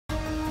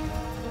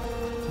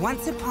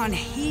Once upon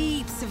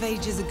heaps of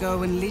ages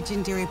ago in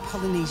legendary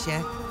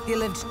Polynesia, there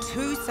lived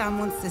two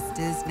Samoan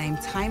sisters named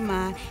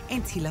Taima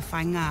and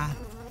Tilawhainga.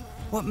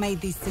 What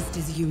made these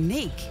sisters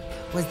unique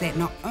was that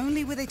not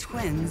only were they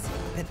twins,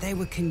 but they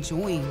were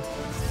conjoined.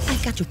 I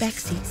got your back,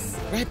 sis.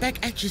 Right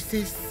back at you,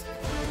 sis.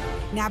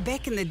 Now,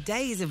 back in the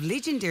days of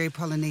legendary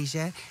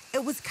Polynesia,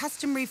 it was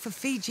customary for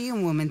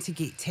Fijian women to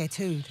get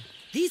tattooed.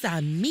 These are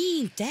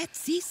mean dads,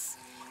 sis.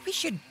 We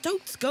should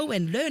totes go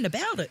and learn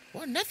about it.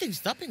 Well, nothing's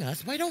stopping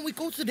us. Why don't we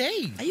go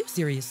today? Are you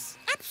serious?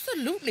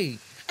 Absolutely.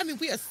 I mean,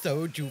 we are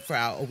so due for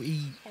our OE.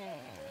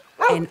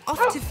 And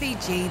off to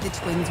Fiji the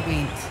twins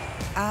went.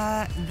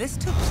 This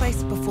took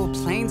place before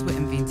planes were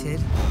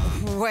invented,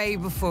 way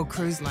before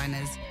cruise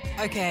liners.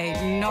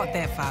 Okay, not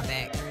that far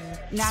back.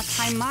 Now,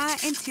 Taima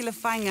and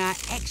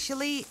Tilawhainga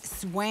actually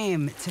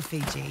swam to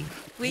Fiji.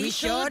 We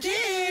sure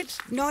did.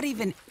 Not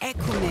even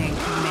Aquaman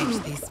could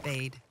match their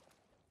speed.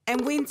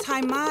 And when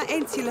Taima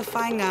and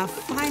Tilawhainga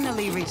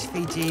finally reached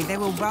Fiji, they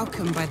were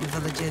welcomed by the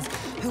villagers,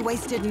 who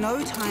wasted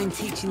no time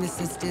teaching the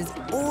sisters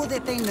all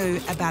that they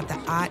knew about the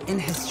art and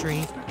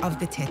history of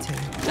the tattoo.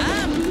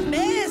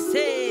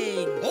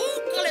 Amazing! Oh,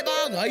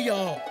 kalibang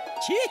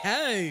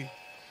Chiho!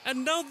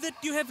 And now that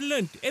you have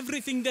learned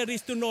everything there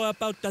is to know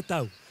about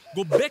Tatau,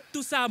 go back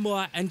to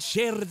Samoa and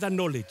share the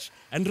knowledge.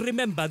 And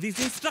remember these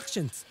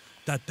instructions.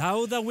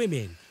 Tatau the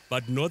women,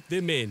 but not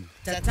the men.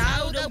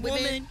 Tatau the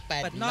women,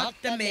 but not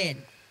the men.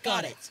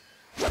 Got it.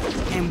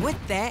 And with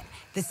that,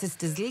 the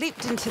sisters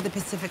leapt into the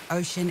Pacific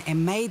Ocean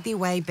and made their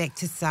way back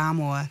to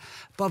Samoa,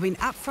 bobbing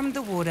up from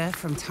the water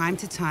from time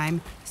to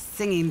time,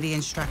 singing the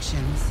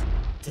instructions.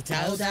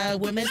 Tatau the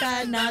women,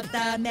 but not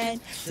the men.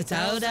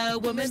 Tatau the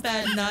women,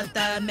 but not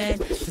the men.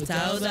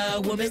 Tatau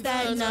the women,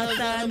 but not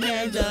the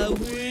men.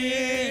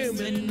 The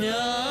women,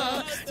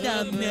 not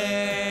the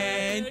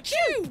men.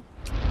 Chew!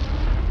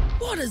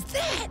 What is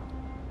that?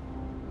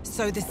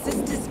 So the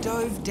sisters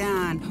dove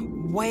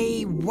down,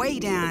 way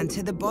down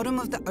to the bottom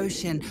of the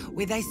ocean,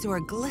 where they saw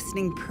a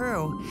glistening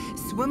pearl.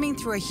 Swimming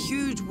through a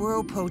huge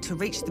whirlpool to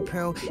reach the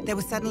pearl, they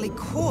were suddenly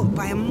caught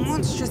by a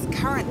monstrous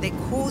current that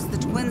caused the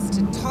twins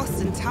to toss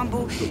and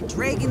tumble,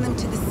 dragging them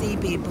to the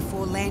seabed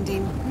before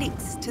landing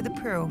next to the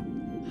pearl.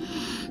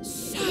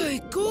 So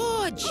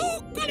gorge!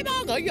 Oh,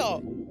 kalibang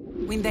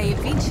When they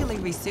eventually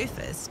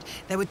resurfaced,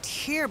 they were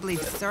terribly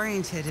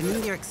disoriented and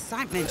in their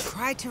excitement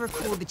tried to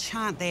recall the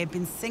chant they had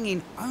been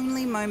singing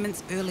only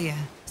moments earlier.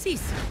 Sis,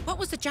 what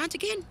was the chant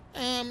again?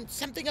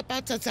 Something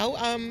about Tatau,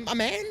 a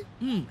man?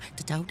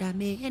 Tatau the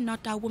man,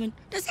 not the woman.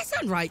 Does that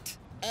sound right?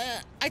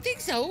 I think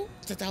so.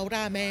 Tatau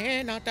the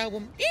man, not the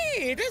woman.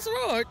 Yeah, that's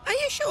right. Are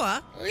you sure?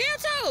 Yeah,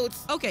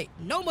 totes. Okay,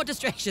 no more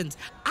distractions.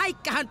 I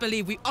can't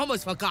believe we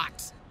almost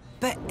forgot.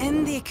 But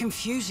in their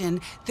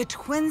confusion, the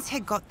twins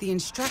had got the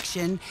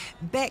instruction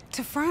back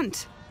to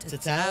front.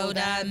 Tatau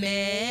the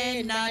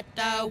men, not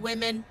the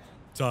women.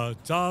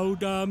 Tatau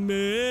the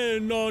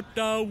man, not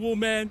the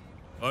woman.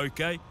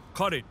 Okay,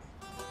 cut it.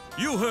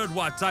 You heard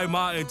what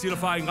Taima and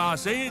Tilawhainga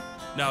said.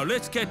 Now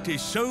let's get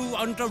this show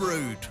on the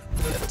road.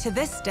 To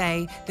this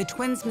day, the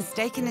twins'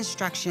 mistaken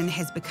instruction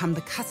has become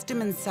the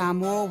custom in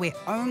Samoa, where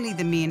only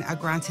the men are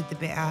granted the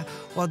be'a,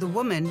 while the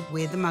women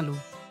wear the malu.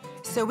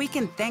 So we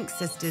can thank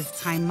sisters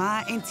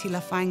Taima and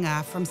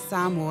Tilawhainga from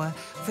Samoa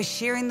for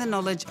sharing the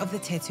knowledge of the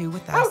tattoo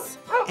with us.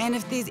 And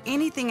if there's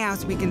anything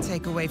else we can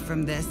take away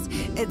from this,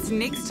 it's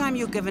next time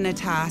you're given a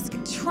task,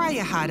 try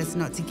your hardest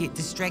not to get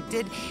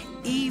distracted,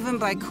 even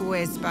by cool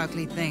as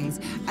sparkly things.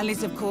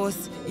 Unless, of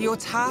course, your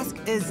task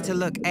is to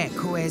look at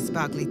cool as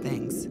sparkly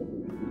things.